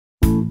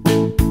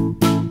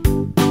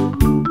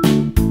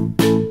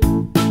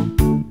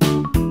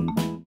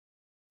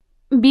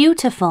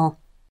beautiful.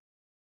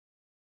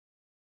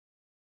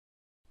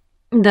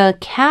 The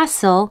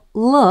castle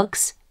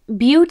looks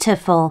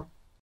beautiful.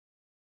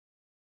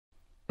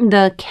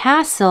 The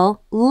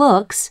castle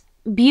looks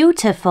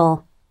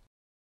beautiful.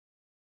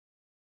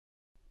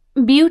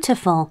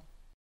 Beautiful.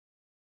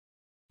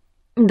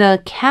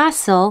 The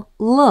castle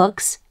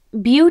looks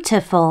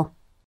beautiful.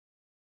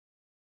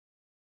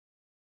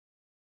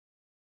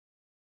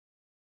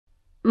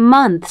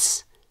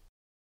 Months.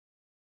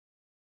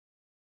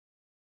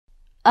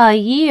 A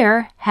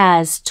year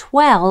has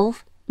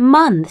 12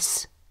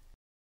 months.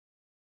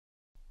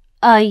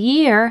 A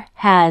year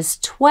has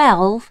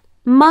 12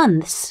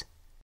 months.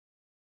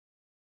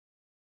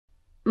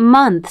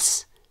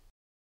 Months.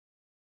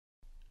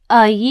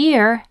 A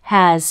year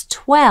has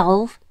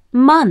 12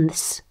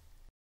 months.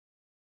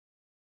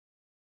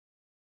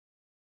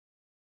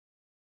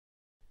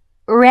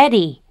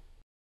 Ready.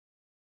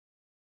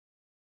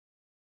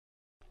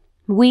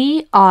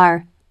 We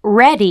are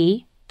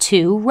ready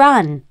to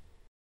run.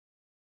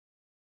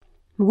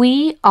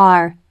 We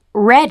are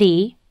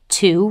ready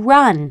to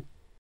run.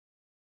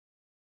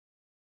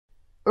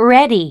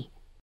 Ready.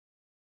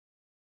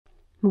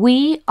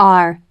 We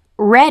are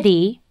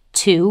ready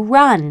to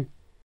run.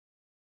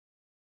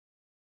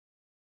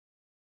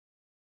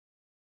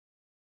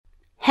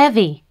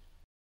 Heavy.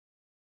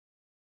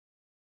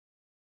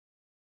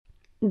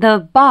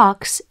 The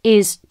box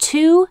is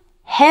too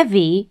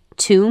heavy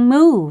to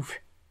move.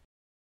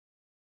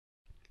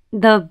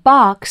 The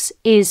box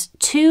is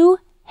too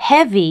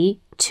heavy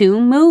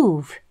to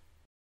move.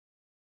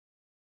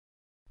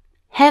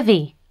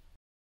 Heavy.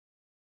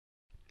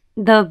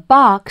 The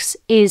box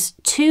is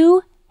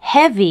too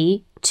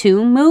heavy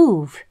to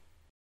move.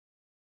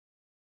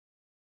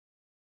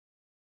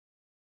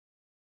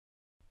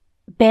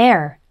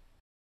 Bear.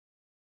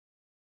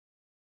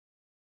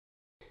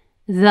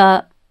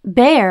 The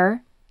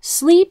bear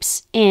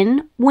sleeps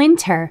in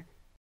winter.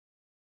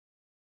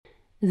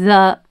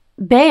 The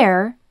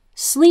bear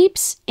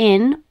sleeps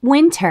in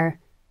winter.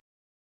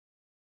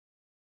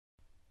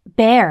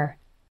 Bear.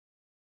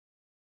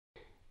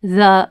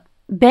 The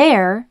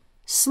bear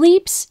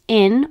sleeps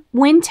in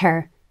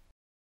winter.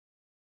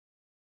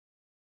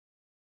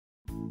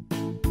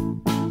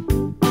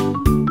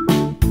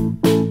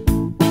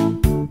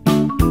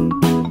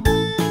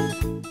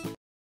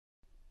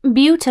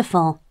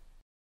 Beautiful.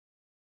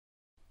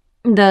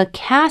 The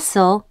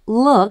castle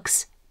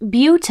looks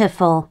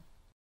beautiful.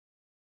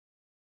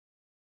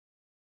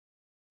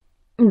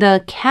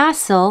 The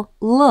castle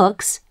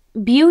looks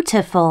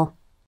beautiful.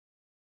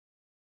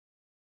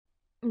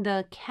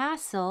 The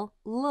castle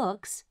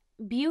looks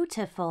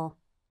beautiful.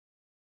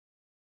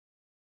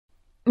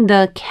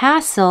 The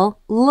castle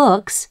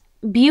looks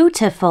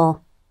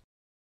beautiful.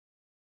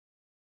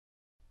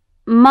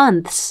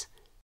 Months.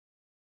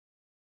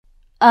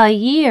 A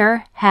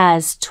year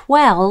has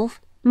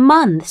 12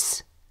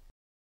 months.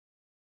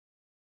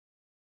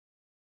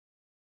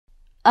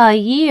 A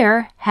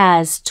year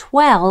has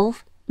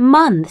 12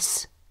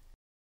 months.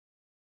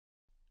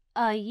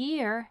 A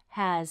year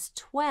has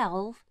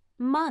 12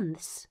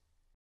 months.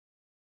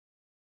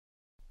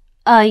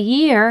 A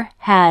year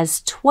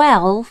has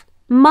 12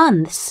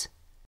 months.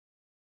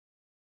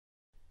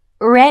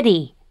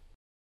 Ready.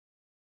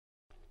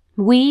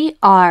 We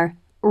are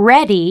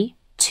ready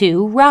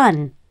to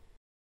run.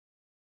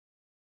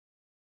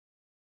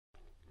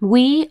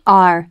 We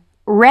are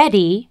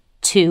ready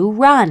to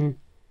run.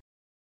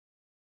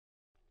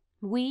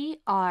 We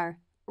are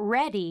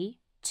ready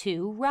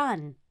to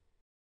run.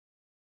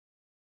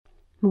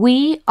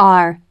 We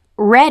are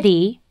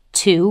ready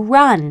to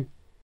run.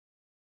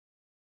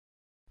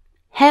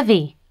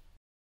 Heavy.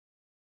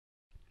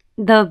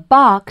 The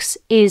box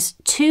is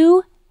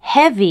too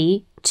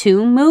heavy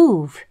to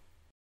move.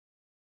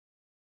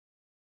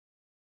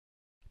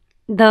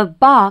 The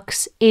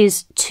box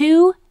is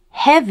too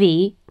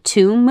heavy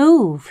to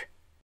move.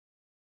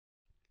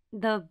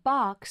 The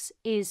box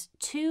is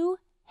too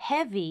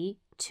heavy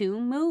to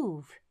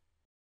move.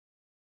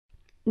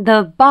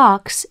 The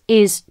box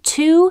is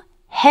too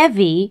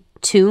heavy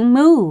to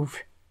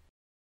move.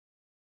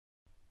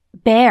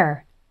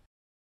 Bear.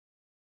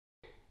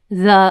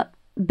 The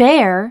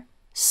bear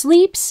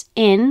sleeps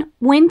in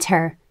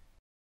winter.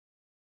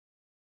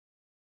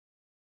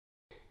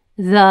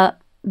 The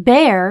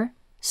bear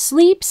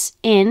sleeps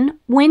in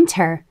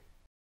winter.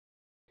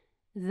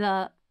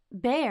 The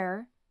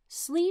bear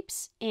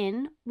sleeps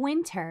in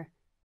winter.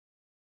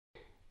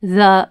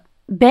 The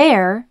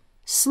bear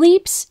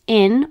sleeps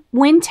in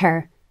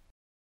winter.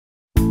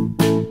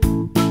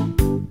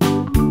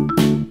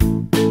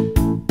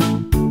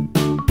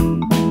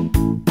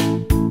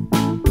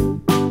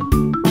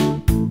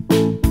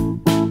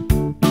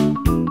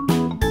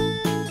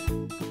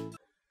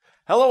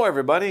 Hello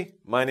everybody,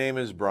 my name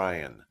is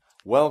Brian.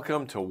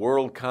 Welcome to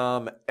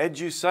WorldCom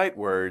Edu Sight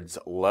Words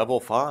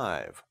Level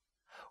 5.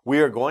 We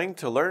are going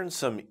to learn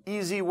some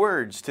easy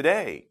words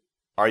today.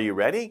 Are you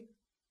ready?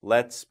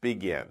 Let's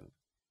begin.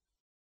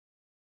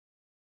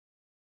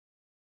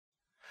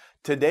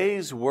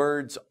 Today's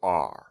words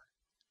are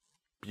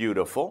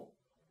beautiful,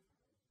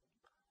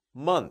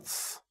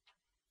 months.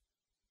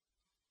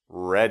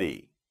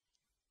 Ready,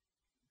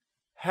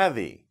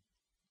 heavy,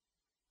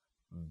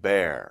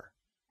 bear.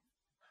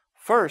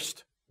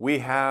 First, we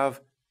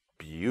have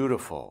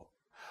beautiful.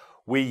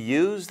 We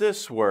use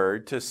this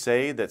word to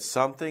say that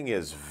something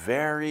is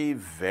very,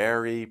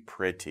 very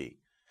pretty.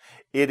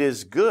 It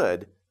is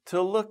good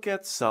to look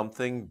at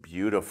something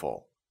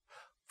beautiful.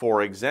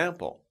 For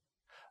example,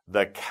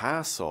 the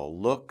castle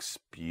looks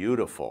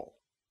beautiful.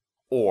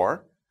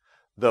 Or,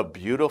 the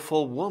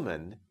beautiful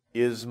woman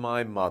is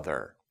my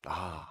mother.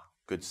 Ah,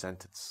 good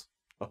sentence.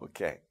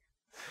 Okay.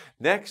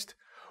 Next,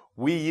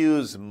 we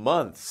use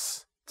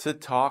months to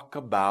talk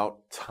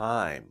about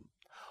time.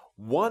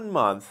 1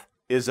 month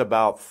is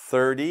about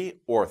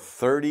 30 or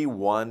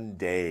 31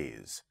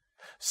 days.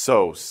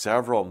 So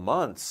several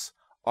months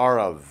are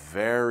a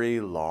very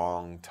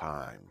long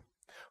time.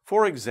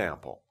 For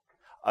example,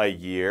 a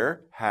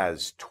year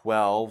has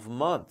 12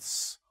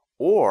 months,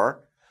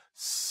 or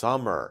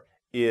summer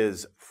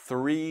is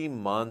 3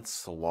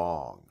 months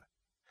long.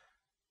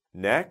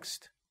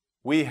 Next,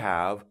 we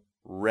have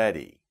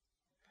ready.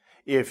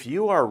 If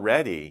you are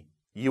ready,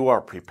 you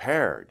are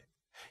prepared.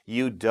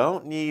 You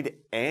don't need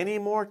any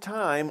more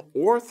time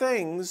or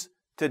things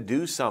to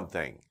do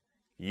something.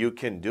 You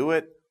can do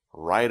it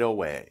right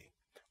away.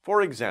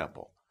 For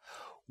example,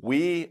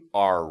 we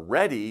are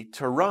ready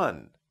to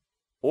run,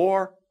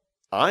 or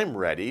I'm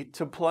ready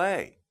to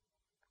play.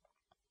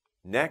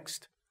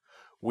 Next,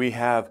 we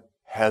have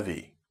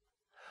heavy.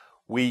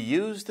 We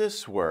use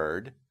this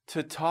word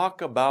to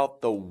talk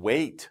about the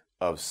weight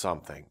of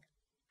something.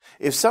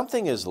 If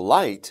something is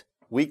light,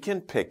 we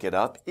can pick it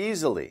up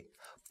easily.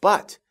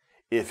 But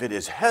if it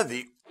is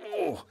heavy,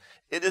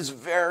 it is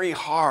very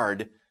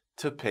hard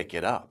to pick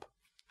it up.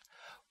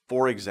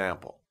 For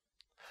example,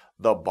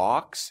 the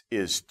box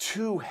is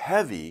too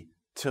heavy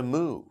to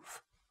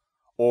move.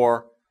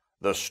 Or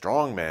the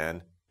strong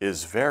man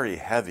is very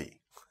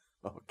heavy.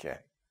 Okay.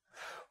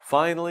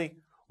 Finally,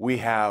 we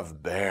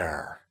have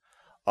bear.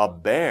 A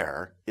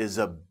bear is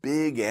a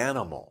big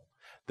animal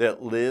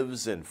that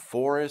lives in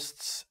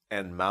forests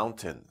and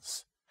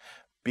mountains.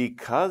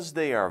 Because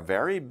they are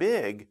very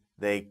big,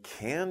 they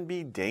can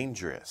be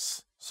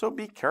dangerous. So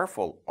be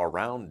careful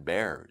around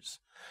bears.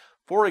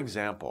 For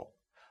example,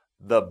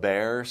 the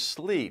bear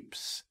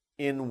sleeps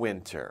in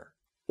winter.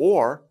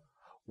 Or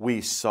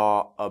we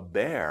saw a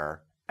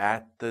bear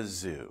at the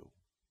zoo.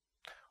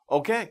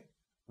 Okay,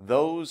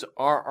 those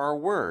are our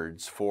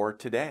words for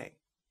today.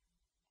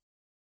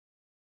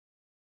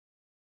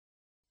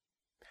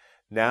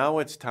 Now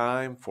it's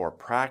time for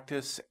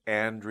practice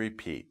and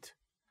repeat.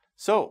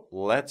 So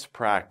let's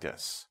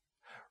practice.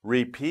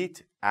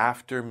 Repeat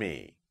after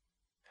me.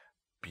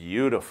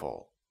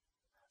 Beautiful.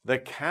 The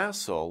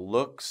castle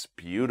looks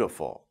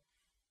beautiful.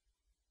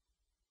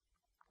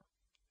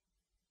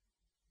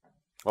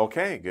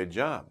 Okay, good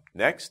job.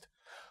 Next,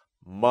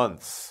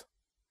 months.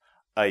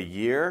 A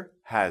year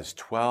has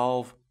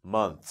 12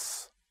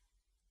 months.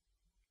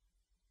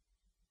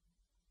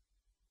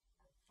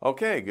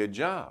 Okay, good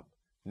job.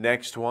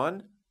 Next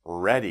one,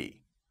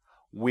 ready.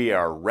 We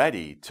are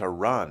ready to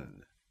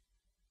run.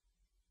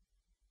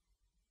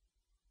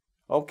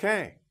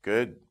 Okay,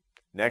 good.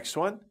 Next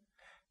one,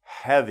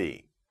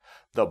 heavy.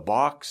 The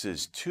box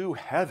is too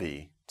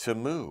heavy to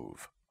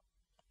move.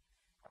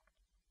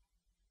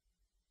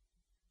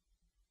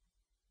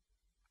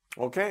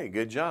 Okay,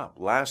 good job.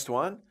 Last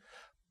one,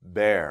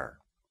 bear.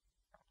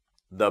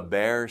 The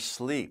bear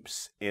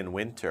sleeps in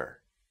winter.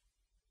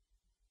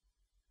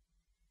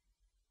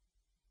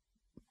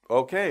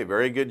 Okay,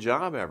 very good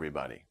job,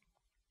 everybody.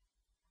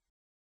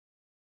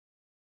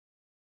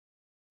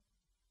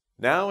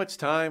 Now it's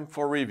time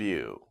for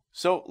review.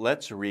 So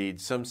let's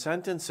read some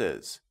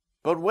sentences.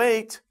 But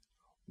wait,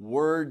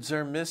 words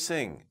are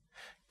missing.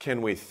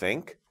 Can we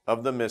think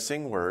of the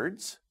missing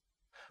words?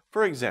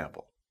 For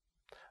example,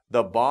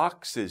 the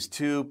box is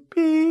too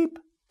beep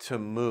to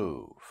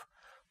move.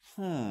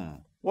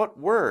 What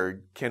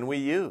word can we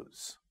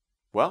use?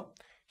 Well,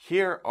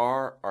 here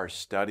are our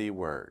study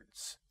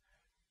words.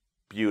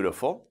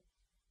 Beautiful,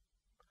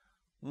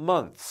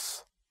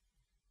 months,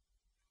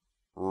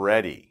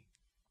 ready,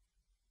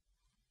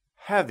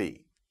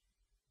 heavy,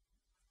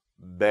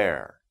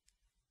 bear.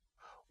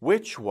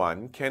 Which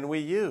one can we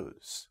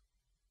use?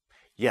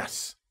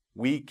 Yes,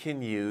 we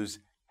can use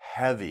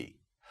heavy.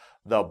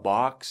 The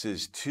box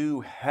is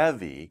too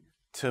heavy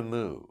to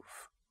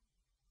move.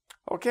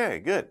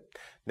 Okay, good.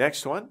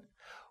 Next one.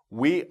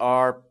 We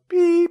are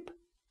beep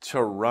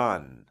to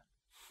run.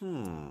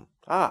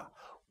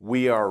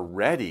 We are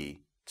ready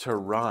to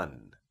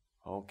run.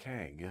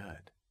 Okay,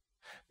 good.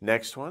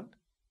 Next one.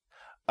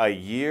 A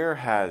year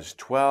has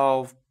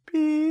 12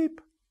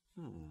 beep.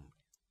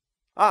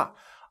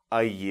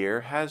 A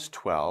year has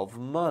 12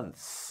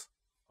 months.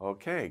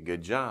 Okay,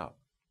 good job.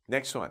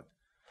 Next one.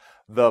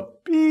 The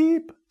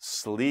beep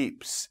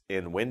sleeps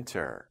in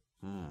winter.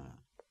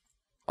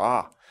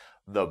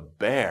 The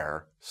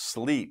bear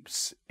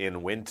sleeps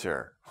in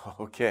winter.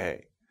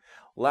 Okay.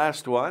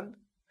 Last one.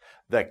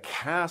 The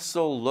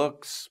castle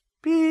looks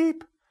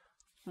beep.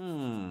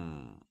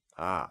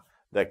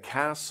 The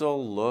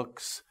castle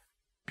looks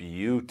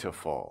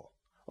beautiful.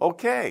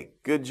 Okay,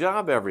 good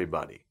job,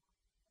 everybody.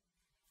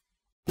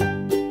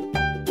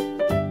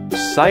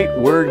 Sight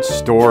word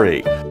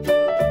story.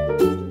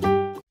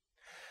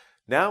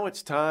 Now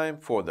it's time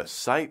for the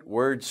sight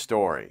word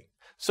story.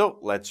 So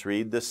let's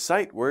read the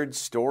sight word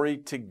story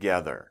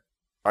together.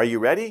 Are you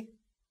ready?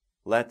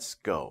 Let's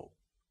go.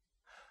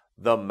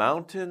 The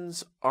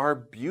mountains are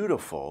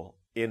beautiful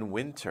in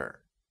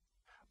winter,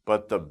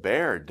 but the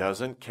bear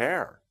doesn't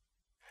care.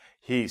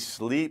 He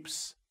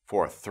sleeps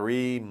for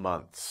 3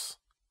 months.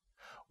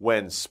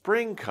 When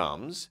spring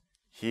comes,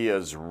 he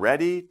is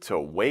ready to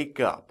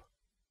wake up.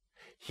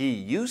 He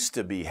used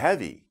to be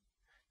heavy.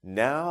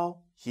 Now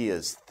he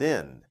is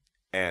thin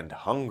and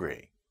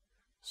hungry.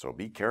 So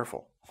be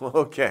careful.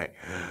 Okay.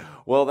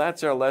 Well,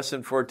 that's our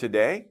lesson for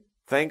today.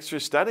 Thanks for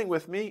studying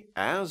with me,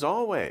 as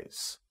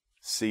always.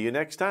 See you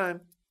next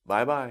time.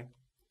 Bye-bye.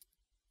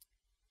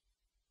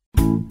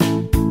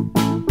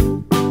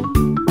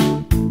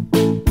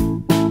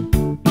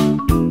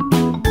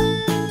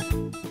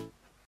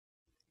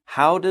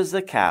 How does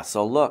the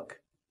castle look?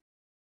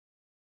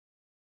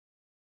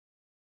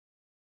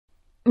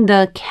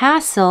 The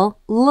castle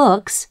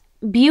looks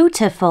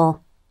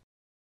beautiful.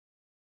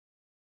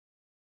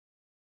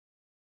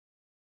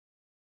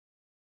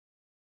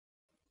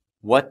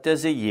 What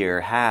does a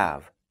year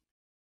have?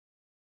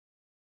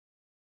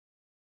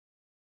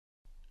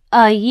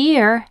 A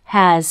year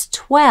has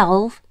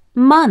 12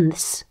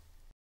 months.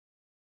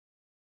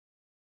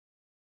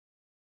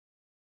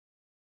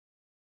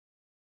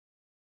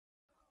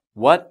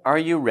 What are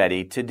you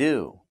ready to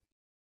do?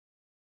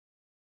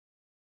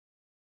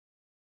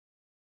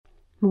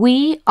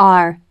 We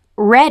are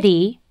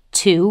ready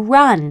to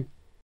run.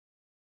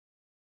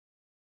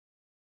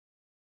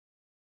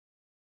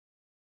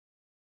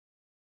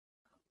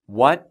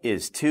 What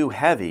is too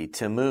heavy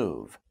to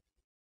move?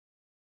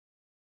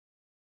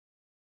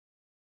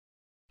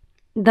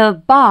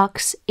 The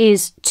box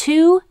is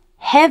too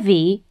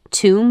heavy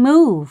to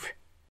move.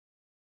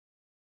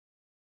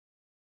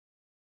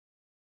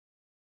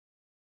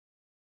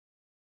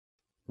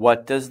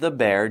 What does the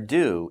bear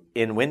do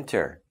in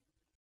winter?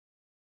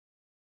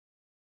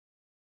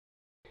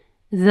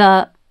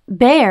 The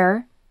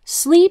bear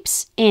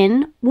sleeps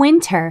in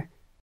winter.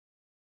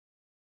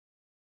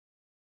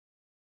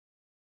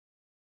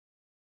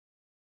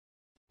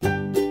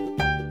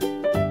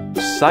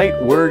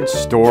 Sight word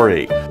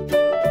story.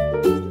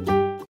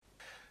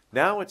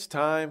 Now it's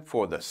time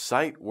for the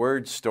sight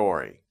word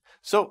story.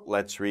 So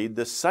let's read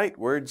the sight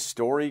word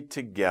story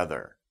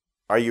together.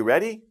 Are you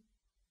ready?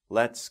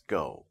 Let's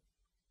go.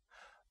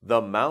 The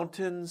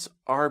mountains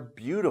are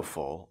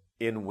beautiful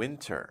in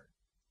winter,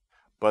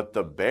 but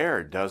the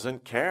bear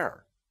doesn't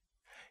care.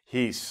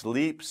 He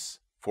sleeps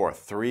for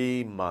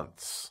 3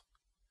 months.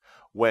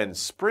 When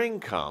spring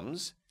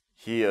comes,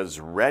 he is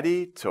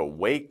ready to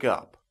wake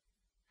up.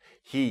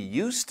 He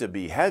used to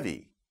be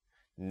heavy.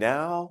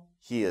 Now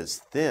he is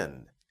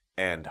thin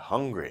and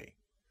hungry.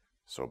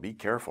 So be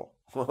careful.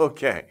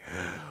 Okay.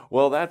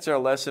 Well, that's our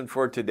lesson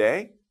for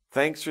today.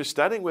 Thanks for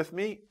studying with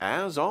me,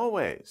 as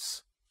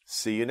always.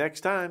 See you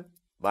next time.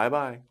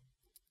 Bye-bye.